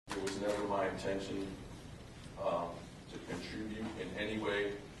never my intention to contribute in any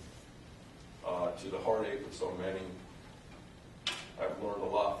way to the heartache of so many. I've learned a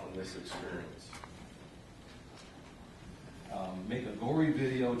lot from this experience. Make a gory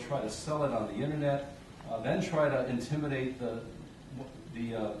video, try to sell it on the internet, then try to intimidate the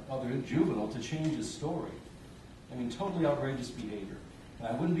other juvenile to change his story. I mean, totally outrageous behavior. And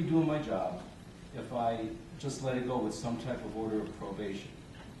I wouldn't be doing my job if I just let it go with some type of order of probation.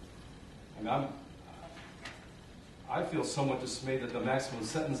 I mean, I feel somewhat dismayed that the maximum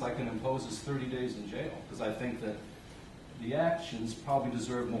sentence I can impose is 30 days in jail, because I think that the actions probably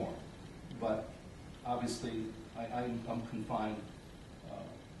deserve more. But obviously, I'm confined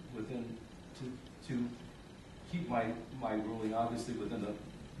to keep my ruling, obviously, within the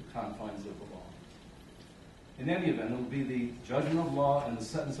confines of the law. In any event, it will be the judgment of law and the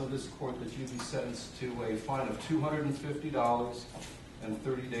sentence of this court that you be sentenced to a fine of $250 and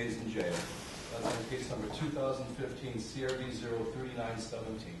 30 days in jail. That's in case number 2015 CRB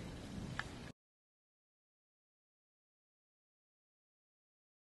 03917.